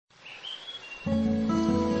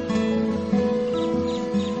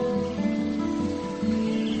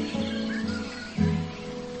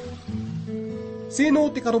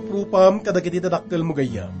Sino ti karuprupam kadagiti dadakkel mo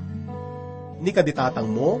gayam? Ni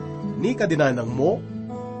kaditatang mo, ni kadinanang mo,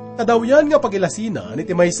 kadawyan nga pagilasina ni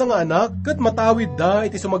ti maysa nga anak ket matawid da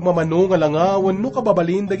iti sumagmamano nga langawan no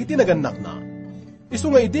kababalin dagiti naganak na.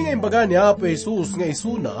 Isu nga idi nga imbaga ni Apo Jesus nga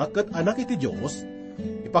isuna ket anak iti Dios,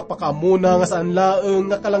 ipakpakamuna nga saan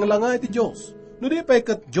laeng nga kalanglanga iti Dios. No di pay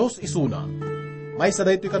ket Dios isuna. Maysa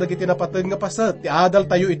daytoy kadagiti napateg nga pasat ti adal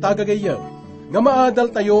tayo itagagayam. Nga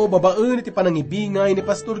maadal tayo babaen iti panangibingay ni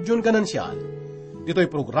Pastor John Ganancial. Dito'y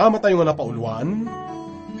programa tayo nga napauluan,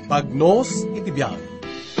 Bagnos iti Biyag.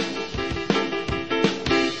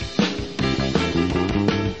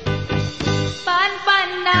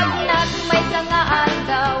 Pan-pan-nag-nag, may sangaan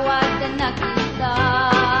gawad na nakita.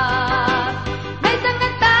 May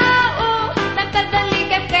sangat tao, nagkadali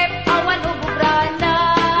kep-kep, awan ububrana.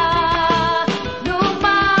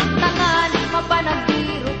 Lumaktangan,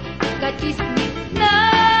 mapanagdiro, kachismis na.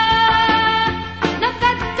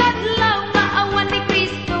 Nakadkadlaw nga awan ni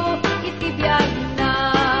Kristo, itibiyag na.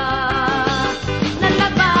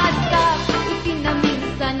 Nalabas ka,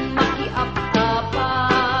 itinaminsan, makiapta pa.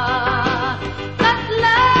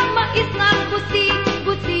 Katla, mais nga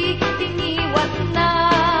buti-buti, tingiwas na.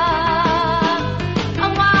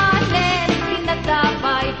 Awanen,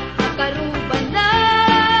 tinatapay, nakaruban na.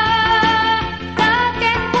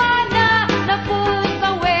 Takenwana,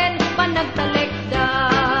 napukawen, panagtalekda.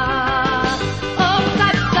 O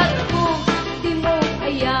katkat ko, di mo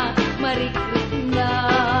aya, marikrit na.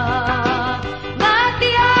 Ngati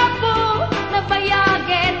Apo,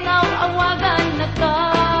 nabayagen, ngaw awagan na ka.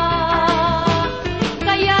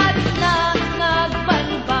 Kaya't na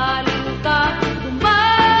nagbalbaliw ka,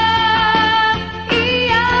 kumang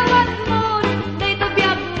iyawat mo, dayto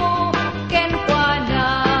biyag mo, kenkwana.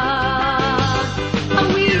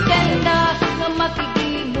 Awidan na nga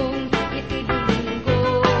makigimong itidulinggo.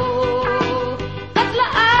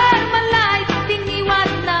 Katlaan malay,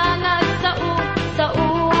 tiniwat na nagsao-sao.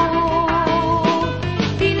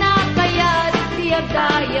 Tinakayat siyag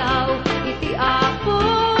dayaw, iti Apo.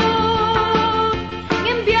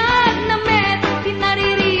 Ngimbiyag na met,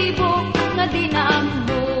 tinariribok nga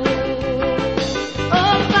dinambo. O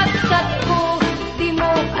katkat ko, di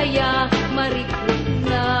mo aya, marikrit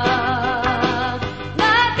na.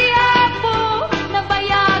 Ngati Apo,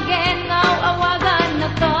 nabayagen, ngaw awagan na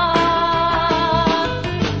ka.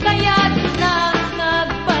 Kaya't na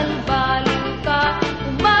nagbalbaliw ka,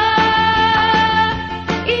 kumang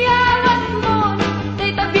iyawat mo,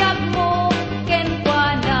 dayto biyag mo,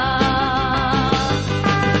 kenkwana.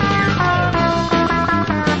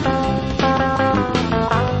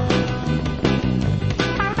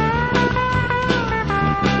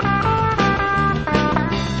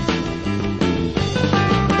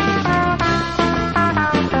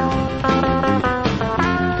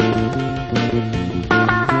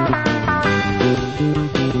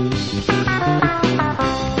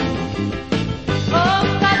 O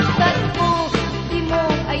katkat ko, di mo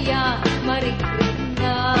aya, marikrit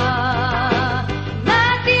na.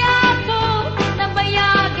 Ngati Apo,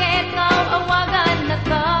 nabayagen, ngaw awagan na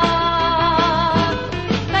ka.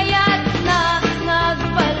 Kaya't na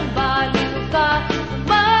nagbalbaliw ka,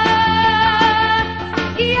 kumang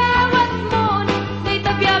iyawat mo,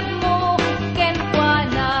 dayto biyag mo,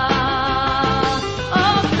 kenkwana. O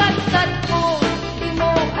katkat ko, di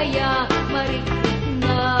mo aya, marikrit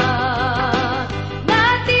na.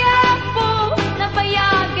 Ngati Apo,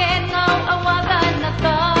 nabayagen, ngaw awagan na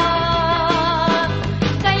ka.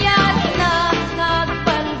 Kaya't na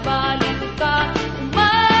nagbalbaliw ka,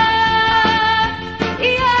 kumang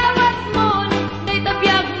iyawat mo, dayto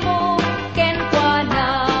biyag mo, kenkwana.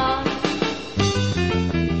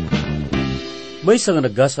 May nga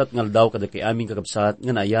naggasat nga daw kada kay aming kakabsat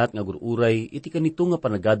nga naayat nga gururay iti kanito nga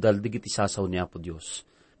panagadal digiti sasaw ni Apo Dios.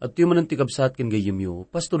 At tiyo man ang tikabsat ken gayemyo,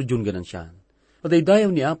 Pastor John Ganancial. Padaydayaw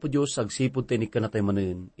ni Apo Dios agsipod tenik kanatay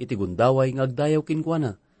manen, iti gundaway nga agdayaw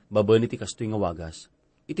kinkwana, babaen iti kastoy nga wagas.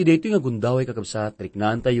 Iti daytoy nga gundaway kakabsat,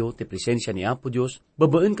 riknaan tayo ti presensya ni Apo Dios,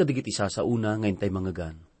 babaen kadigiti sasauna nga intay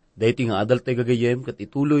mangagan. Daytoy nga adal tay gagayem ket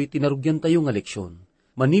ituloy tinarugyan tayo nga leksyon.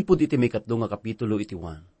 Manipod iti may katlo nga kapitulo iti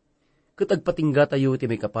 1. Ket agpatingga tayo iti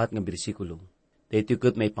may kapat nga bersikulo. Daytoy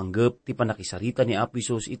ket may panggep ti panakisarita ni Apo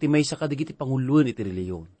Hesus iti maysa kadigiti panguluan iti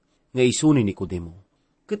reliyon, nga isu ni Nicodemo.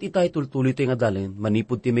 Ket itay tultuloy tayo nga dalen,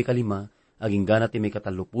 manipod ti may kalima, aging gana ti may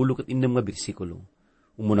katalupulo ket innem nga bersikulo.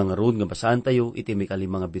 Umuna nga rod nga basaan tayo iti may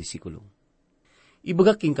kalima nga bersikulo.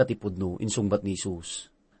 Ibagak king katipudno insungbat ni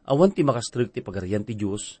Hesus. Awan ti makastrek ti pagarian ti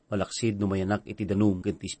Dios, malaksid no mayanak iti danum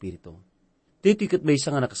ken ti Espiritu. Dito ket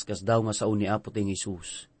maysa nga nakaskas daw nga sao ni Apo tayong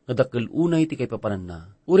Hesus. Nga dakkel unay ti kay papanan na,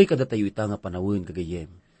 uray kada tayo ita nga panawin kagayem.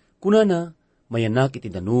 Kunana, Mayanak iti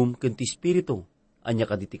danum ken ti espiritu, anya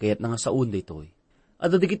kaditi kayat nga saun daytoy.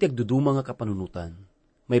 Adda digiti agduduma nga kapanunutan,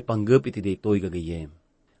 may panggep iti daytoy gagayem.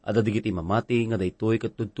 Adda digiti mamati nga daytoy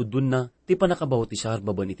ket tudtudun na ti panakabawtisar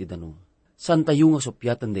baban iti danum. San tayo nga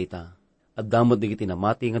supyatan dayta? Addamot digiti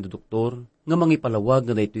namati nga doktor nga mangipalawag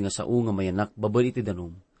nga daytoy nga sao nga mayanak baban iti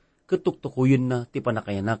danum. Ket tuktukuyen na ti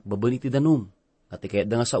panakayanak baban iti danum. At kayat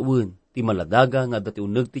da nga saun, ti maladaga nga adda ti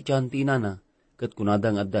uneg ti tiyan ti inana, ket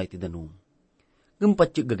kunada nga adda iti danum.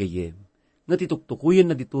 Ngempatsyek gagayem, nga tituktukuyen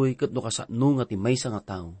na ditoy ket no kasano nga ti maysa nga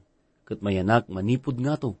tao, ket mayanak manipod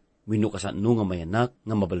nga to, wenno kasano nga mayanak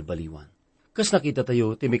nga mabalbaliwan. Kas nakita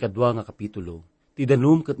tayo ti may kadwa nga kapitulo, ti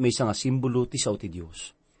danum ket maysa nga simbolo ti sao ti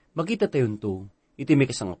Dios. Makita tayo nto, iti may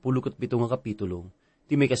kasangapulo ket pito nga kapitulo,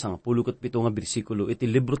 ti may kasangapulo ket pito nga bersikulo, iti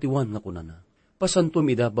libro ti Juan nga kunana. Pasantom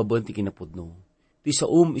ida baban ti kinapudno, ti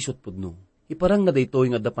saom isut pudno, iparang nga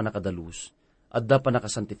daytoy nga adda pa nakadalus, adda pa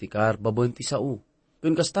nakasantifikar baban ti sao.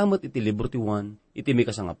 Kung kastamat iti libro ti Juan, iti may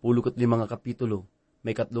kasangapulo ket lima nga kapitulo,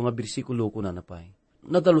 may 3 nga bersikulo kunanapay.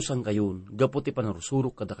 Nadalusan kayon, gapo ti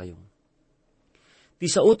panarusurok kada kayo. Ti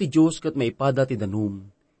sao ti Diyos ket maipada ti danum,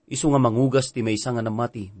 isu nga mangugas ti maysa nga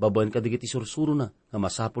namati, baban kadigiti sursuro na, nga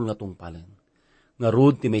masapul nga tungpalan. Nga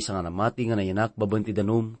rod ti maysa nga namati nga nayanak baban ti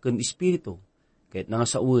danum, ken espiritu, kahit nga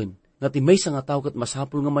sauen, nga ti maysa nga tao ket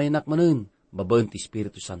masapul nga mayanak manen, baban ti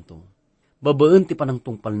Espiritu Santo. Babaan ti panang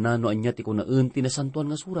tungpal na no anya ti kunaan ti nasantuan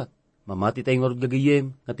nga surat. Mamati tayo nga rod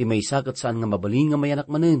gagayem, nga ti maysa ket saan nga mabalin nga mayanak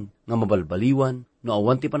manen, nga mabalbaliwan, no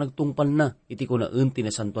awan ti panagtungpal na, iti kunaan ti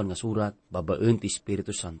nasantuan nga surat, babaan ti Espiritu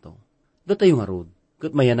Santo. Datayo nga rod,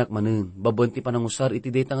 ket mayanak manen, babaan ti panangusar iti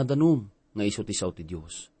dayta nga danum, nga isu ti sao ti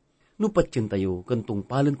Dios. No patyen tayo, ken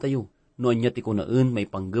tungpalan tayo, no anya ti kunaan may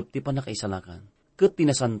panggep ti panakaisalakan, ket ti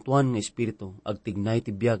nasantuan nga Espiritu, agtignay ti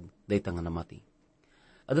biag, dayta nga namati.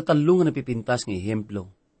 Ada talo nga napipintas nga ehemplo,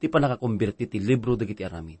 ti panakakonberti ti libro dagiti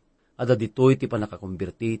aramid. Ada ditoy ti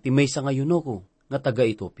panakakonberti ti maysa nga yunoko, nga taga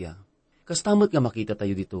Ethiopia. Kastamot nga makita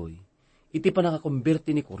tayo ditoy, iti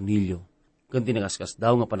panakakonberti ni Cornelio, ken tinagaskas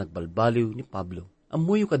daw nga panagbalbaliw ni Pablo,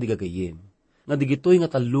 amuyo kadigagayem, nga digitoy nga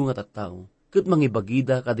talo nga tattao, ket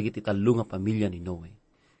mangibagida kadigiti talo nga pamilya ni Noe.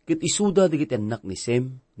 Ket isuda digiti anak ni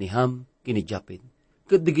Sem, ni Ham, kini Japet.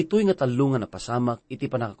 Ket digitoy nga talo nga napasamak iti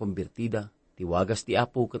panakakonbertida, tiwagas ti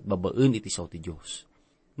Apo ket babaan iti sao ti Dios.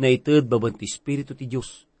 Naited baban ti Espiritu ti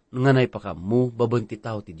Dios, nga naipakamu baban ti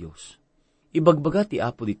tao ti Dios. Ibagbaga ti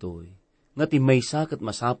Apo ditoy, nga ti maysa ket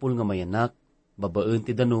masapul nga mayanak, babaan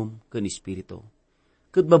ti danum ken Espiritu.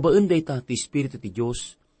 Ket babaan dayta ti Espiritu ti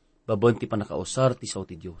Dios, baban ti panakausar ti sao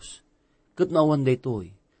ti Dios. Ket naawan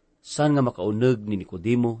daytoy, saan nga makauneg ni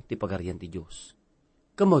Nicodemo ti pagarian ti Dios.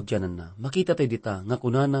 Kamodyanan na, makita tayo dita nga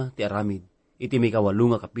kunana ti aramid, iti may 8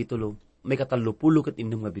 nga kapitulo, may 30 ket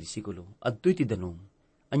 6 nga bersikulo, adtoy ti danum,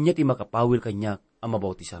 anya ti makapawil kanyak ang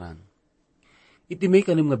mabawtisaran. Iti may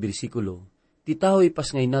 6 nga bersikulo, ti tao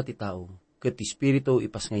ipasngay na ti tao, ket ti Espiritu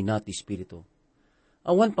ipasngay na ti Espiritu.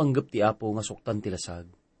 Awan panggep ti Apo nga suktan ti lasag,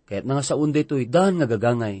 kaya't nga saun daytoy daan nga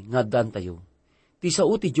gagangay nga daan tayo. Ti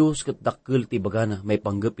sao ti Dios ket dakkel ti bagana may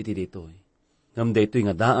panggep iti daytoy. Ngam daytoy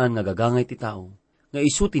nga daan nga gagangay ti tao, nga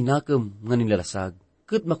isu tinakem nga nilalasag,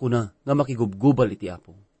 ket makuna nga makigubgubal iti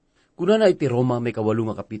Apo. Kunana iti Roma may 8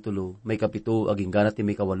 nga kapitulo, may 7 aging ganat ti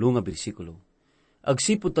may 8 nga bersikulo.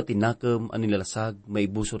 Agsipud ta tinakem ang nilalasag may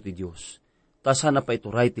busor ti Dios. Ta sana pa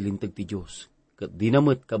ituray ti linteg ti Dios, ket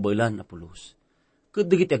dinamet kabailan a pulos. Ket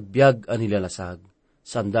digiti agbiag ang nilalasag,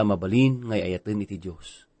 sanda mabalin ngay ayaten iti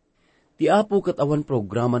Dios. Ti Apo ket awan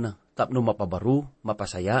programa na, tapno mapabaru,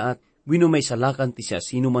 mapasayaat, wenno may salakan ti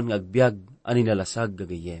siasino man nga agbiag ang nilalasag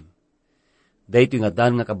gagayem. Dayto nga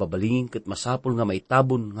dan nga kababalingin ket masapol nga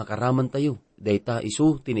maitabon nga karaman tayo, dayta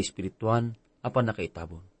isu tinispirituan apan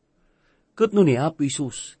nakaitabon. Ket no ni Apo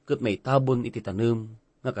Isus ket maitabon iti tanem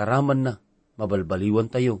nga karaman na, mabalbaliwan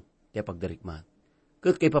tayo ti pagdarikmat.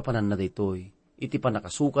 Ket kay papanan na daytoy, iti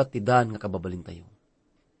panakasukat ti dan nga kababalin tayo.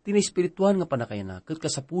 Tinispirituan nga panakayana ket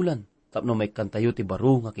kasapulan, tapno may kantayo ti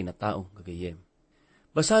baro nga kinatao gagayem.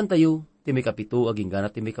 Basahan tayo ti may 7 aging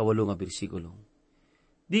ganat ti may 8 nga bersikulo.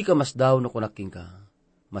 Di ka mas daw no kunaking ka,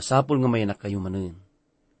 masapol nga mayanak kayo manen.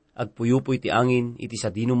 Agpuyupoy ti angin, iti sa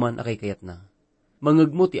dinuman akay kayat na.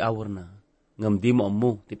 Mangagmo ti awar na, ngam di mo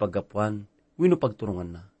ammo ti paggapuan, wino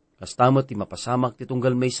pagturungan na. Kastamat ti mapasamak ti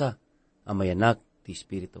tunggal maysa, ang mayanak ti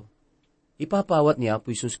Espiritu. Ipapawat ni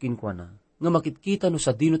Apo Isus kinkwa na, nga makitkita no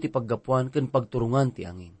sa dino ti paggapuan ken pagturungan ti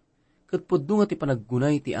angin. Ket pudno nga ti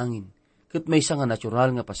panaggunay ti angin, ket maysa nga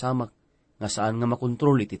natural nga pasamak, nga saan nga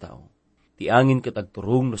makontrol iti tao. Ti angin ket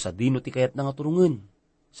agturong no sa dino ti kayat na nga turungan.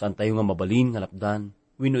 Saan tayo nga mabalin nga lapdan,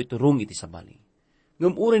 wenno iturong iti sabali.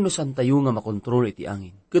 Ngam uray no san tayo nga makontrol iti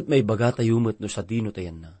angin. Ket may baga tayo met no sa dino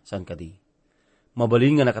tayan na, san kadi.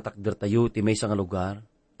 Mabalin nga nakatakder tayo ti maysa nga lugar,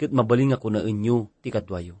 ket mabalin nga kunaan nyo ti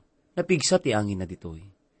kadwayo. Napigsa ti angin na ditoy.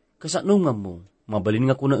 Kasano nga mo, mabalin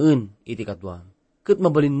nga kunaan iti kadwa. Ket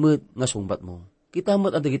mabalin met nga sungbat mo. Kita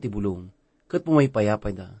met adag iti bulong, ket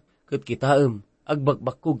pumaypayapay da, ket kitaem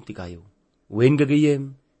agbakbakog ti kayo. Wen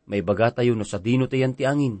gagayem, may baga tayo no sa dino tayan ti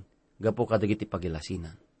angin, gapo kadag iti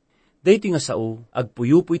pagilasinan. Dayto nga sao,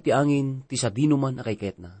 agpuyupoy ti angin, ti sa dino man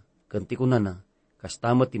akay na. Kanti ko na,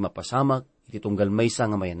 kastamat ti mapasamak, iti tunggal maysa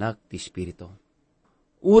nga mayanak ti Espiritu.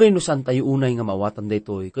 Uray no san tayo unay nga mawatan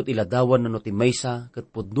daytoy, ket iladawan na no ti maysa, ket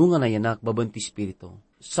pudno nga nayanak baban ti Espiritu.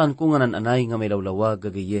 San ko nga nananay nga may lawlawa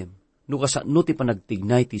gagayem, no kasano ti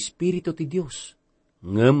panagtignay ti Espiritu ti Dios.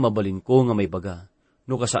 Ngem mabalin ko nga may baga,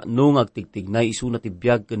 no kasano nga agtigtignay isu na ti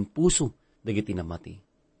biyag ken puso, dagiti namati.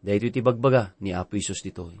 Dayto ti bagbaga ni Apo Isus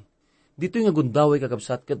ditoy. Dito'y nga gundaway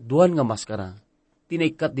kakabsat ket duan nga maskara,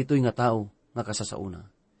 tinaikat dito'y nga tao nga kasasauna.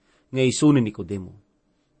 Nga isu ni Nicodemo.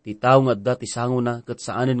 Ti tao nga adda ti sango na ket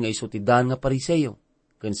saanen nga isu ti daan nga Pariseo,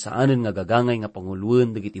 ken saanen nga gagangay nga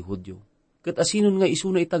panguluan dagiti Hudyo. Ket asinon nga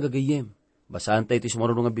isu na ita gagayem. Basaan tayo iti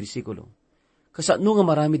sumarunong nga bersikulo. Kasano nga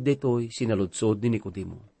maramid daytoy sinaludsod ni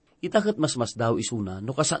Nicodemo. Ita ket mas daw isuna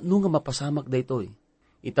no kasano nga mapasamak daytoy.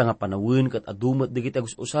 Ita nga panawin ket adumat dagiti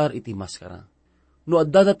agusar iti maskara. No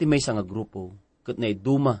addada ti maysa nga grupo, ket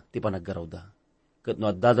naiduma ti panaggarawda. Ket no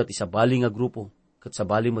addada ti sabali nga grupo, ket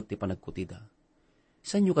sabali met ti panagkutida.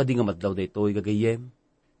 Sanyo kadi nga madlaw daytoy gagayem?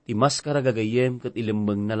 Ti maskara gagayem ket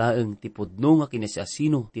ilembeng nalaeng ti pudno nga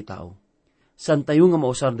kinasiasino ti tao. San tayo nga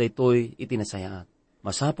mausar daytoy iti nasayaat.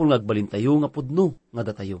 Masapul nga agbalin tayo nga pudno nga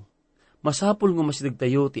datayo. Masapul nga masidag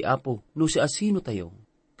tayo ti Apo no si asino tayo.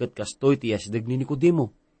 Ket kastoy ti asdeg ni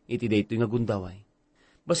Nicodemo iti daytoy nga gundaway.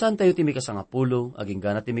 Basan tayo ti may kasangapulo, aging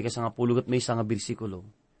gana ti may kasangapulo ket may nga bersikulo.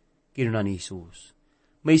 Kinuna ni Jesus,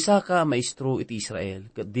 may ka maestro iti Israel,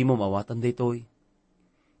 ket di mo mawatan daytoy.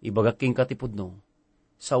 Ibagaking ka ti pudno,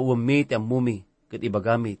 sa uwami ti ammumi, ket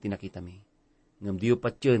ibagami ti nakitami. Ngam diyo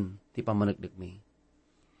patyen ti pamanagdag mi.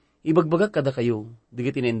 Ibagbagak kada kayo,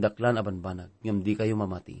 digiti naindaklan abanbanag, ngam di kayo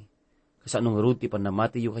mamati. Kasanong rud ti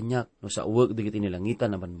panamati yu kanyak, no sa uwag digiti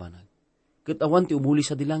nilangitan abanbanag. Ket awan ti umuli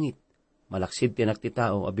sa dilangit, malaksid ti anak ti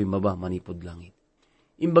tao, abimaba manipod langit.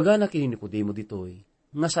 Imbaga na kini Nicodemo ditoy,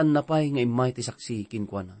 nga san napay nga imay ti saksi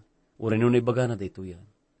kinkwana. Uray nun ibaga na dito yan.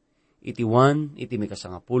 Iti 1, iti may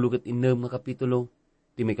kasangapulo ket 6 nga kapitulo,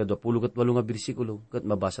 iti may 28 nga bersikulo, ket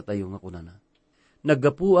mabasa tayo nga kunana.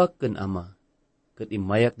 Naggapuak ken ama, ket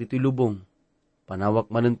imayak dito'y lubong, panawak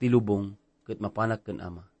manen ti lubong, ket mapanak ken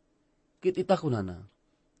ama. Ket ita kunana,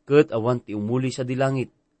 ket awan ti umuli sa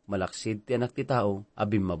dilangit, malaksid ti anak ti tao,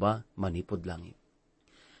 abimaba manipod langit.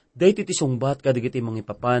 Dayto ti sungbat kadigiti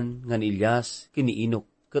mangipapan nga ni Elias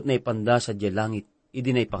kiniinok ket naipanda sa langit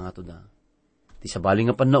idi naipangato da. Ti sabali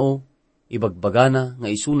nga pannao ibagbagana nga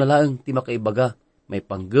isu na laeng ti makaibaga may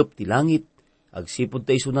panggep ti langit agsipud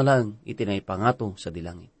ta isu na laeng iti naipangato sa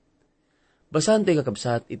dilangit. Basan ti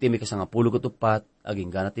kakabsat iti may kasangapulo ket 4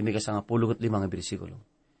 aging gana ti may kasangapulo ket 5 nga bersikulo.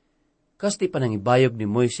 Kas ti panangibayog ni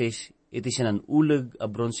Moises iti sinanuleg a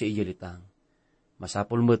bronse ijalitang.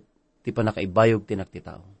 Masapol met ti panakaibayog ti anak ti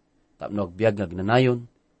tao. Tapno agbiag nagnanayon,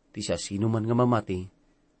 ti siya sino man nga mamati,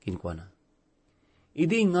 kinkwana.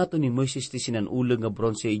 Idi nga to ni Moises ti sinanuleg nga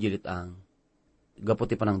bronse ijalitang. Gapo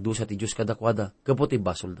ti panangdusa ti Diyos kadakwada, gapo ti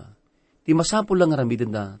basol da. Ti masapol lang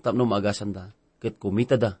aramiden da, tapno maagasan da, ket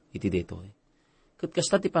kumita da iti detoy. Ket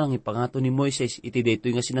kasta ti panangipangato ni Moises iti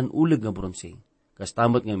detoy nga sinanuleg nga bronse.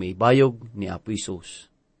 Kastamot nga may bayog ni Apo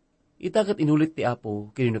Isus. Itakat inulit ti Apo,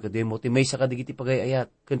 kini Nicodemo, ti may sakadigiti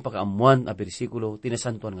pagayayat, ken pakaamuan a bersikulo,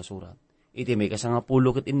 tinasantuan nga surat. Iti may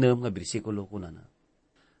kasangapulo ket 6 nga bersikulo kunana.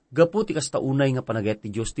 Gapu ti kastaunay nga panagayat ti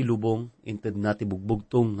Dios ti lubong, inted na ti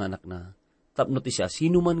bugbugtong nga anak na. Tapno ti siya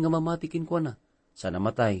sino man nga mamati kinkwana, sa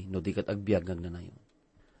namatay no di kat agbiag nagnanayon.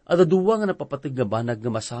 At aduwa nga napapatig nga banag nga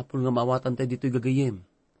masapul nga maawatan tayo dito'y gagayem.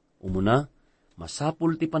 Umuna,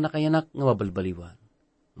 masapul ti panakayanak nga mabalbaliwan.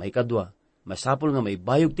 May kadwa, masapol nga may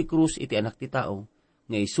bayog ti krus iti anak ti tao,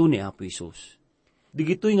 nga isu ni Apo Isus.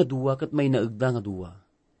 Digitoy nga duwa kat may naegda nga duwa.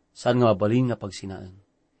 Saan nga mabalin nga pagsinaan?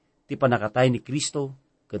 Ti panakatay ni Kristo,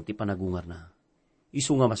 ken ti panagungar na.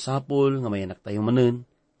 Isu nga masapol nga may anak tayo manen,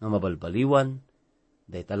 nga mabalbaliwan,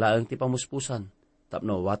 day talaang ti pamuspusan,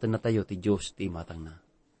 tapno watan na tayo ti Diyos ti matang na.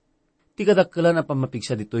 Ti kadakkelan ang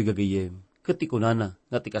pamapigsa ditoy gagayem, ket ti kunana,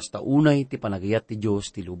 nga ti kastaunay ti panagayat ti Diyos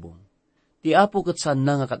ti lubong. Ti Apo ket saan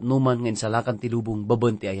na nga katnuman nga insalakan ti lubong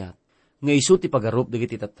baben ti ayat, nga isu ti pagarup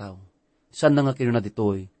dagiti tattao. Saan na nga kinuna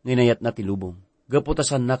ditoy, nga inayat na ti lubong.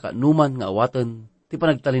 Gaputasan na katnuman nga awaten, ti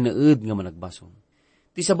panagtalinaed nga managbason.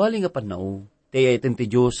 Ti sabali nga panao, ti ayaten ti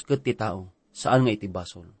Diyos ket ti tao, saan nga iti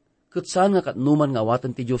basol. Ket saan nga katnuman nga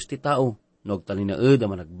awatan ti Diyos ti tao, no agtalinaed a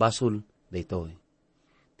managbasol, daytoy.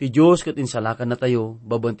 Ti Diyos ket insalakan na tayo,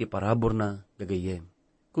 baban ti parabor na gagayem.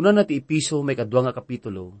 Kuna na ti Episo may 2 nga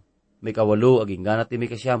kapitulo, may 8 aging ganat ti may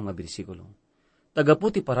 9 nga bersikulo.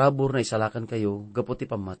 Tagapo ti parabor na isalakan kayo, gapo ti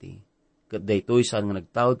pamati. Ket daytoy saan nga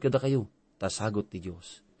nagtaod kada kayo, tasagot ti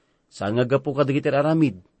Diyos. Saan nga gapo kadagiti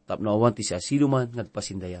aramid, tapno awan ti siasiluman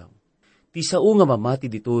ngagpasindayaw. Ti sao nga mamati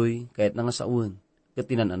ditoy, kahit nga saun, ket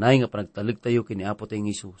tinananay nga panagtalig tayo kini Apo tayong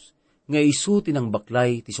Isus, nga isu tinang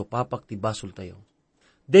baklay ti supapak ti basol tayo.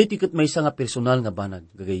 Dayti ket maysa nga personal nga banag,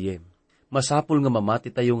 gagayem. Masapol nga mamati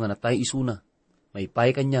tayo nga natay isuna. May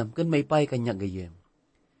pay kanyam, ken may pay kanya gayem.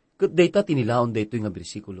 Ket dayta tinilaon daytoy nga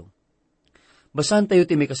bersikulo. Basan tayo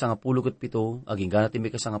ti may 10:7, aging gana ti may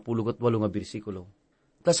 10:8 nga bersikulo.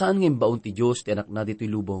 Ta saan nga imbaon ti Diyos ti anak na dito'y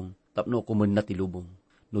lubong, tapno ukumen na ti lubong.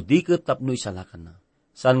 No diket tapno isalakan na.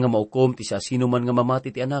 Saan nga maukom ti sino man nga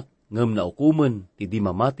mamati ti anak, ngem na ukumen ti di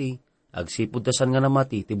mamati, agsipud ta saan nga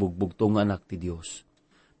namati ti bugbugtong nga anak ti Diyos.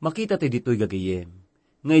 Makita ti dito'y gagayem,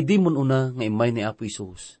 nga idi mon una nga imay ni Apo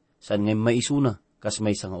Isus, saan nga imay isuna, kas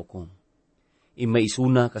may nga ukom. Imay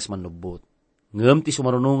isuna kas manlubot. Ngem ti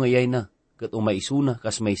sumaruno nga iyay na, ket umay isuna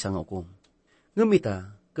kas may nga ukom. Ngem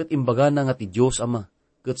ita, ket imbaga na nga ti Diyos Ama,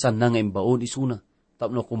 ket saan na nga imbaon isuna,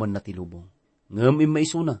 tapno kuman na ti lubong. Ngem imay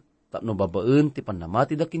isuna, tapno babaen ti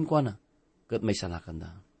panamati da kinkwana, ket may salakan da.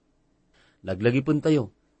 Laglagipon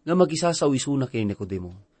tayo, nga magisasaw isuna kay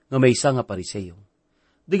Nicodemo, nga may isa nga Pariseo.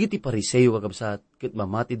 Digiti Pariseo kakabsat, ket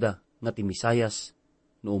mamati da, nga ti Misayas,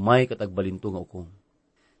 no umay ket agbalinto nga ukom.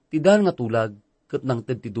 Tidan nga tulag, ket nang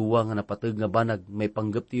ted ti duwa nga napateg nga banag, may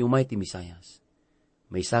panggap ti umay ti Misayas.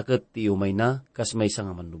 May saket ti umay na, kas may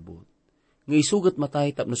nga manlubot. Nga isugat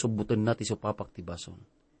matay tapno subuten na ti supapak ti bason.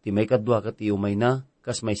 Ti may 2 ket ti umay na,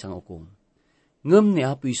 kas may nga ukom. Ngem ni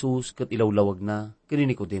Apo Isus ket ilawlawag na, kini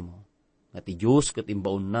Nicodemo. Nga ti Diyos ket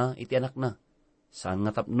imbaon na, iti anak na. Saan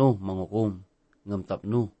nga tapno mangukom, ngem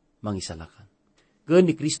tapno mangisalakan. Ken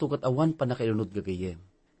ni Kristo ket awan panakailunod gagayem.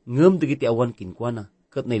 Ngem digiti awan kinkwana,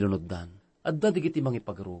 ket nailunoddan. Adda digiti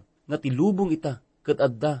mangipagaro, nga ti lubong ita, ket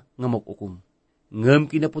adda nga makukum. Ngem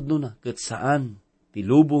kinapudno na, ket saan ti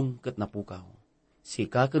lubong ket napukaw.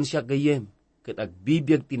 Sikaken siya gayem, ket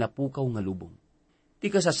agbibiyag tinapukaw nga lubong. Ti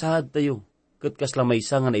kasasahad tayo, ket kasla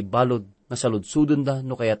maysa nga naibalod, nga saludsuden da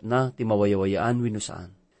no kayat na ti mawayawayaan wenno saan.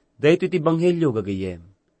 Daytoy ti banghelyo gagayem.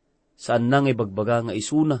 Saan na nga ibagbaga nga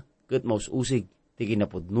isuna, ket maususig, ti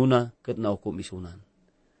kinapudno na, ket naukom isunan.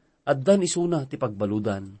 Addan isuna ti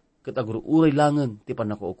pagbaludan, ket agruuray langen ti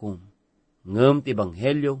panakuukom. Ngem ti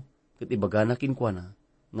banghelyo, ket ibaga na kinkwana,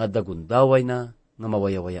 nga dagundaway na, nga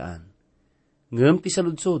mawayawayaan. Ngem ti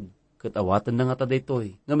saludsod, ket awatan na nga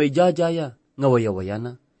tadaytoy, nga may jajaya, nga wayawaya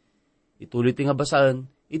na. Ituloy ti nga basaan,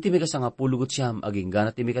 iti may 10 aging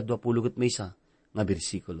gana ti may 20 nga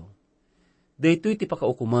bersikulo. Daytoy ti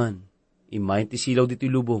pakaukuman, imayin ti silaw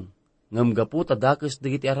dito'y lubong, ngem gapu tadakes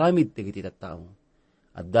dagiti aramid dagiti tattao.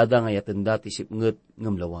 At dada nga yatenda ti sipnget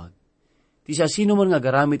ngem lawag. Ti sino man nga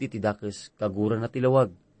garamit iti dakes, kagura na ti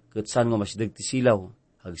lawag, ket saan nga masdag ti silaw,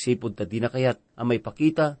 hagsipod ta di na kayat, amay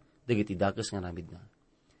pakita, dagiti dakes nga ramid na.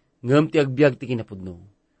 Ngem ti agbyag ti kinapudno,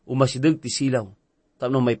 umasidag ti silaw,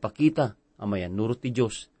 tapno may pakita, amay nurot ti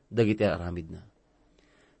Diyos, dagiti aramid na.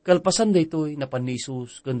 Kalpasan daytoy napan ni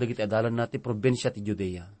Isus, ken dagiti adalan na ti probensya ti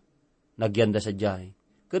Judea. Nagyanda sa jay,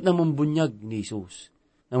 ket namumbunyag ni Isus.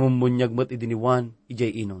 Namumbunyag met idi ni Juan,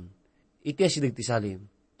 ijay inon. Iti asidag ti salim,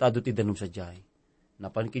 tado ti danum sa jay.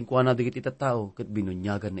 Napankin ko na dagiti tattao, ket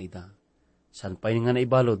binunyagan na ita. San pay nga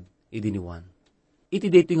naibalod, idi ni Juan. Iti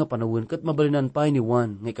daytoy nga panawon, ket mabalinan pay ni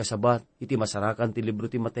Juan, ngay kasabat, iti masarakan ti libro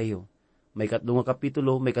ti Mateo. May 2 nga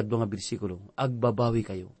kapitulo, may 2 nga bersikulo, agbabawi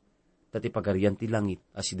kayo. Dati pagarian ti langit,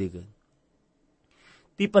 asidegan.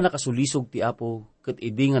 Ti pa nakasulisog ti Apo, ket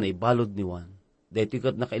idi nga naibalod ni Juan. Daytoy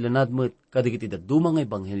ket nakailanad met, kadigiti daduma nga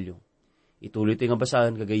ebanghelyo. Ituloy ti nga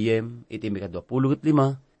basaan, kagayem, iti may 25,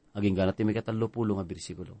 aging ganat ti may 30 nga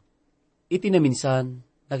bersikulo. Iti na minsan,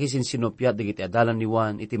 nakisinsinopya digiti adalan ni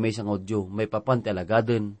Juan, iti may isang audio, may papan ti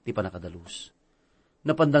alagaden, ti panakadalus.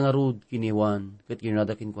 Napandangarud kini Juan, ket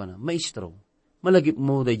kinunadakin ko na, Maestro, malagip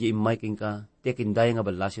mo, dahi imay king ka, ti akindaya nga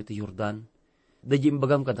balasyo ti Jordan, dahi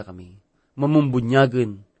imbagam kada kami,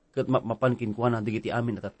 mamumbunyagen, ket mapankin ko na, digiti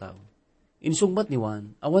amin at tao. Insungbat ni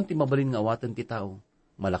Juan, awan ti mabalin nga awatan ti tao,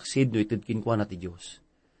 malaksid no itidkin ko na ti Diyos.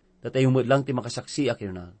 Datayong mo lang ti makasaksi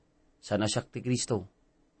akin na, sana siyak ti Kristo,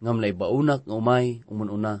 ngam na ibaunak nga umay,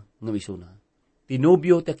 umununa, ngam isuna.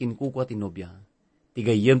 Tinobyo ti akinkuko tinobya,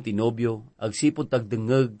 tigayem tinobyo, agsipod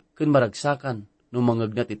tagdengeg, ken maragsakan, no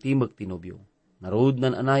mangag na titimag tinobyo. Narod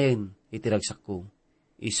nan anayen, itiragsak ko.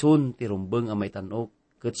 Isun ti rumbeng ang may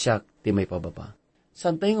tanok, ket siyak ti may pababa.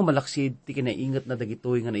 Santay nga malaksid, ti kinaingat na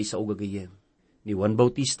dagitoy nga naisao gagayem. Ni Juan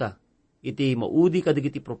Bautista, iti maudi ka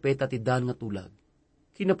dagiti propeta ti daan nga tulag.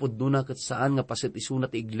 Kinapudno na ket saan nga paset isuna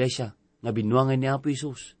ti iglesia, nga binuangay ni Apo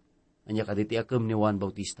Isus. Anya kaditi akem ni Juan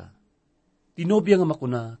Bautista. Tinobya nga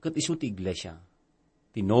makuna, ket isu ti iglesia.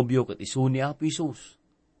 Tinobyo ket isu ni Apo Isus.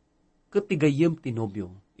 Ket ti gayem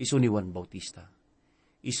tinobyo, isu ni Juan Bautista.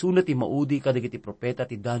 Isu na ti maudi kadagiti propeta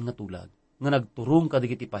ti daan nga tulag, nga nagturong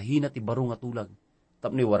kadagiti pahina ti baro nga tulag,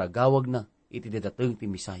 tapno waragawag na iti dadateng ti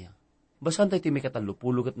Misaya. Basan tayo ti may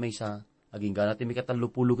katalupulog at may isa, aging gana ti may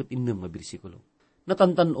katalupulog at innem nga bersikulo.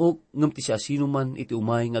 Natantanok ngem ti siya sinuman iti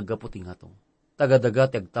umay nga aggapo ti ngato.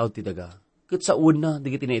 Tagadaga ti agtaw ti daga, ket sa una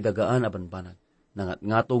digiti naidagaan a banbanag.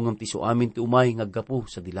 Nangat-ngato ngem ti suamin ti umay nga aggapo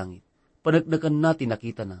sa dilangit. Panagdakan na ti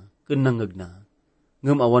nakita na, ken nangeg na,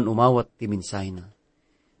 ngem awan umawat ti minsay na.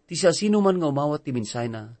 Ti siya sinuman nga umawat ti minsay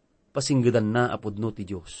na, pasinggedan na apudno ti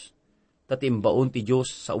Dios. Tatimbaon ti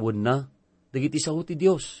Dios sa uwan na, dagiti sao ti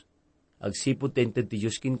Dios. Agsipod tented ti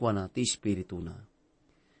Dios kinkwana ti Espiritu na.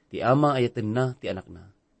 Ti ama ayaten na ti anak na,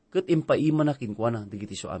 ket impaima na kinkwana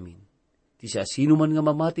dagiti suamin. Ti siya sinuman nga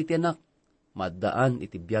mamati ti anak, maddaan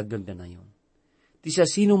iti biag na nayon. Ti siya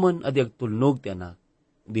sinuman adi agtulnog ti anak,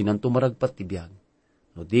 di nan tumaragpat ti biag,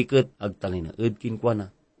 no diket agtalinaed kinkwana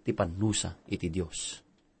ti pannusa iti Dios.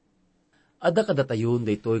 Adda kadatayon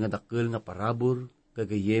daytoy nga dakkel nga parabor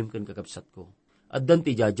gagayem ken kakabsat ko. Addan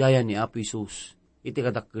ti jajayan ni Apo Isus, iti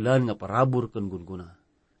kadakkelan nga parabor ken gunguna.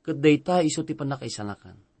 Ket dayta isu ti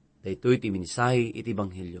panakaisalakan. Daytoy ti mensahe iti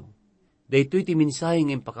ebanghelyo. Daytoy ti mensahe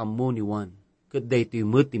nga impakamo ni Juan. Ket daytoy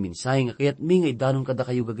met ti mensahe nga kayat mi nga idanon kada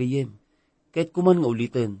kayo gagayem. Kahit kuman nga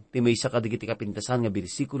ulitin, ti may isa kadigiti kapintasan nga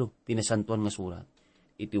bersikulo, tinasantuan nga surat.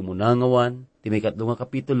 Iti umunangawan, ti may 2 nga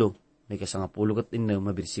kapitulo, may 10 ket 6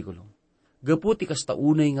 nga bersikulo. Gapu ti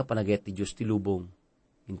kastaunay nga panagayat ti Diyos ti lubong.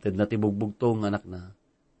 Inted na ti bugbugtong anak na,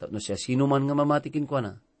 tapno siya sino man nga mamatikin ko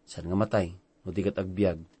na, saan nga matay, no digat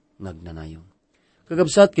agbiag, nagnanayon.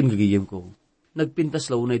 Kagabsat kin gagayem ko,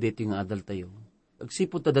 nagpintas launay dito nga adal tayo.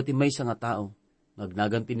 Agsipot ta dati may nga tao,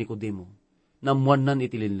 nagnagan ti Nicodemo, namuanan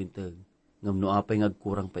iti linlintag, ngamno apay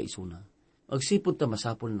ngagkurang pa isuna. Agsipod ta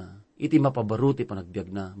masapol na, iti mapabaro ti panagbiag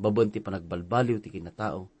na, baban ti panagbalbaliw ti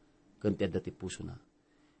kinatao, kanti adda ti puso na.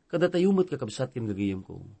 Kadatayumot kakabsat kin gagayem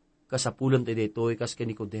ko, kasapulan tayo detoy kas ka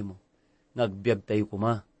Nicodemo, nagbiag tayo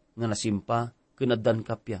kuma, nga nasimpa, kinaddan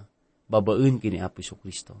kapya, babaen kini Apo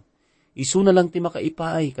Kristo. Isu na lang ti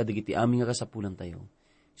makaipaay kadigiti amin nga kasapulan tayo.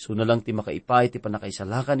 Isu na lang ti makaipaay ti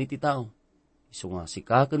panakaisalakan iti tao. Isu nga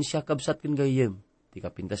sikaken siya kabsat kin gagayem, ti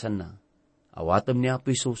kapintasan na. Awatem ni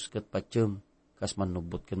Apo Isus ket patyem kas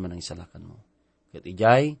manubot ken man ang isalakan mo. Ket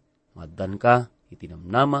ijay maddan ka iti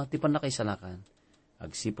namnama ti panakaisalakan.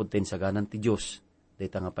 Agsipod ten saganan ti Dios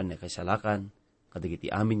dayta nga panakaisalakan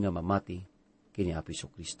kadagiti amin nga mamati kini Apo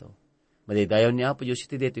Kristo. Madaydayon ni Apo Dios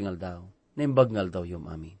iti daytoy nga aldaw, naimbag nga aldaw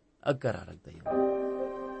yom amin. Agkararag tayo.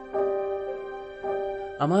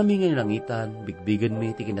 Amami nga nilangitan, bigbigan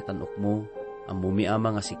mi ti kinatanok mo, amumi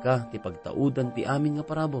ama nga sika ti pagtaudan ti amin nga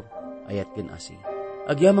parabor. Ayat ken asi.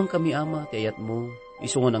 Agyamang kami ama ti ayat mo,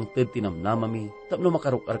 isungan ang ted tinamnama mi, tapno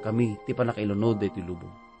makarukar kami ti panakailunod daytoy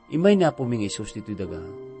lubong. Imay na po ming Isus dito'y daga,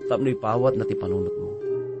 tapno ipawat na ti panunot mo.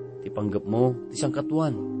 Ti panggap mo, ti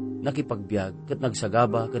sangkatuan, nakipagbiag, kat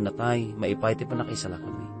nagsagaba, kat natay, maipay ti panakaisala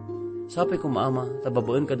kami. Sapay ko maama,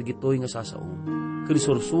 tababaen ka digitoy nga sasaong, kat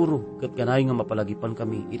sursuro, kat kanay nga mapalagipan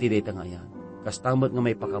kami, iti dayta nga ayan. Kastamat nga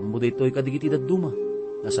may pakamu daytoy kadigiti daduma,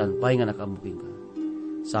 nasanpay nga nakamuking ka.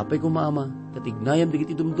 Sapay ko maama, tatignayan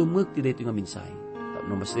digiti dumdumag ti daytoy nga minsay,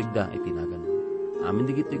 tapno masligda itinagan. Amin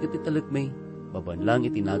digitoy kat italikmay, baban lang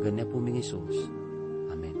itinagan niya po ming Isus.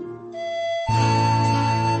 Amen.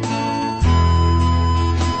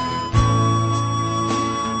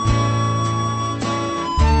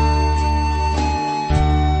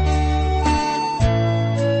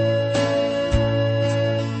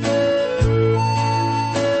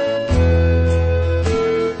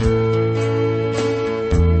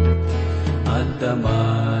 At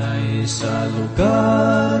damay sa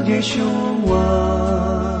lugar Yeshua,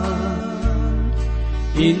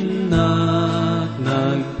 Inak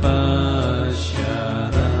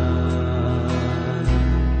nagpasyaran,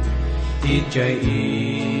 ijay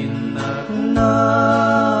inak na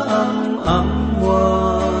ang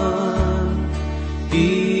amwan,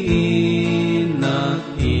 iinak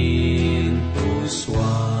intuswan,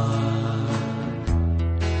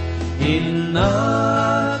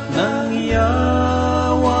 inak ng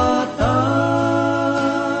yawatan,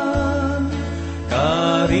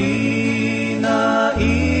 karina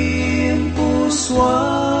impus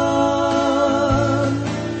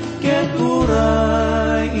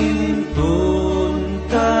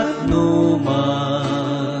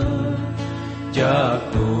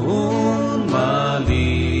Jakun malipatan,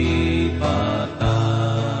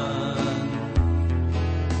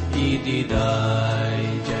 itiday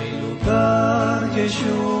jay lugar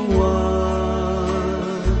Jesuwan,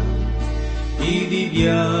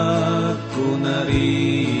 idibiyag ko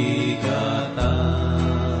narigatan,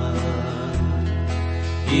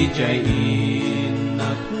 ijay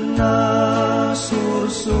inak na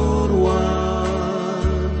sursurwan,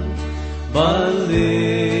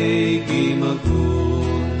 baligi magungudan,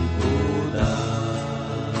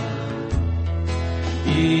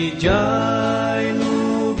 ijay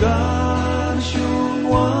lugar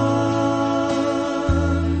syungwan,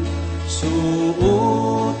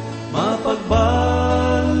 suot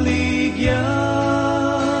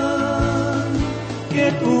mapagbaligyan,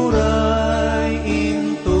 ket uray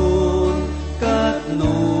inton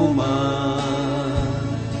katnuman,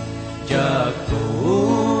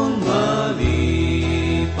 jakton malipatan,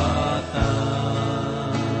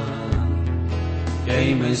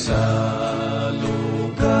 kay may sa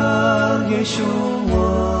lugar Yesuwan,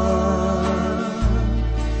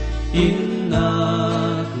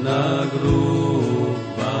 inak nagrubaba,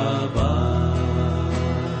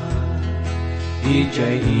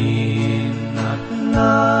 ijay inak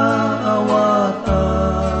na awatan,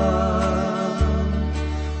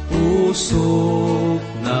 usok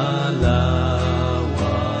na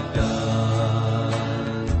lawagan,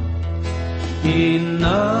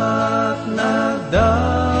 inak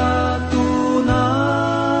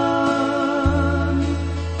nagdatunan,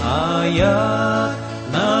 ayat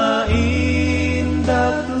na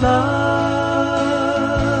indaklan,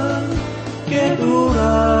 ket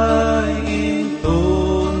uray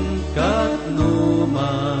inton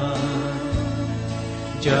katnuman,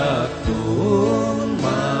 jakton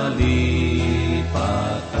malipatan,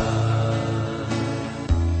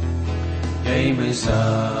 kay may sa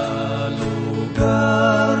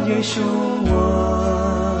lugar Yesuwan,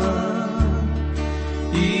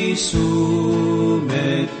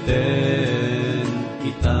 isumeten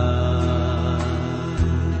kita,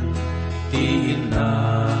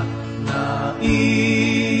 tiinak na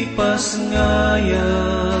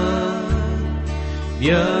ipasngayan,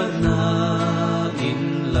 biyag na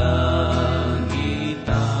inlangitan,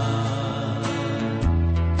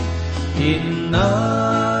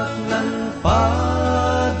 inak ng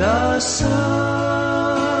padasan,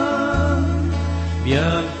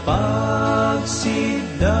 biyag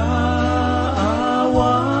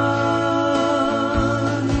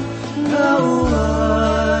pagsidaawan, nga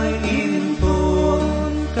uray inton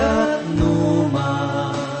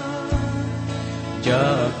katnuman,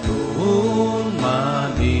 jakton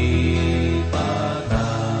malipatan.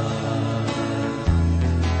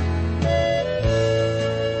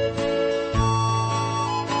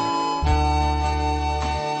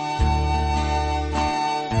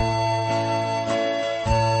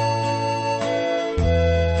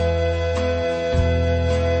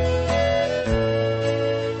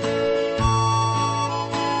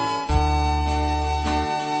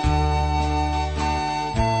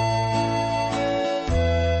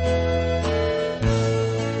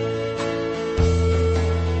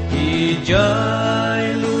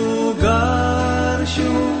 Ijay lugar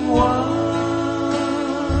syungwan,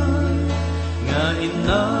 nga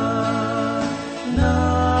inak na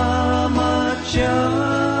matyan,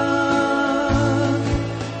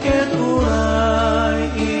 ket uray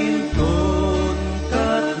inton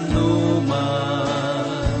katnuman,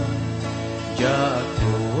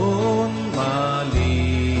 jakton malipatan,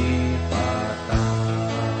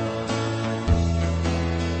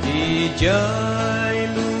 ijay